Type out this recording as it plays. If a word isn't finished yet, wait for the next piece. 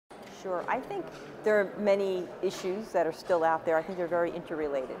Sure. I think there are many issues that are still out there. I think they're very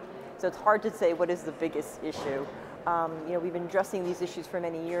interrelated. So it's hard to say what is the biggest issue. We've been addressing these issues for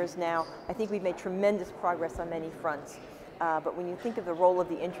many years now. I think we've made tremendous progress on many fronts. But when you think of the role of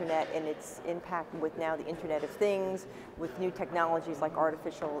the internet and its impact with now the Internet of Things, with new technologies like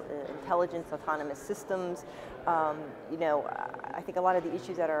artificial intelligence, autonomous systems, I think a lot of the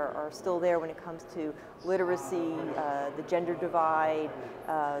issues that are still there when it comes to literacy, the gender divide,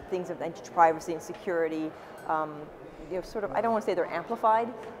 things of privacy and security, I don't want to say they're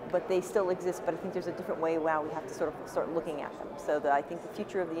amplified, but they still exist, but I think there's a different way now we have to sort of start looking at them. So I think the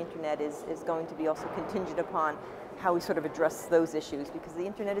future of the internet is going to be also contingent upon how we sort of address those issues, because the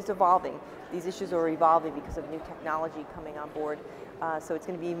internet is evolving. These issues are evolving because of new technology coming on board. So it's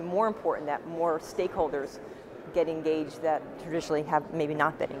going to be more important that more stakeholders get engaged that traditionally have maybe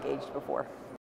not been engaged before.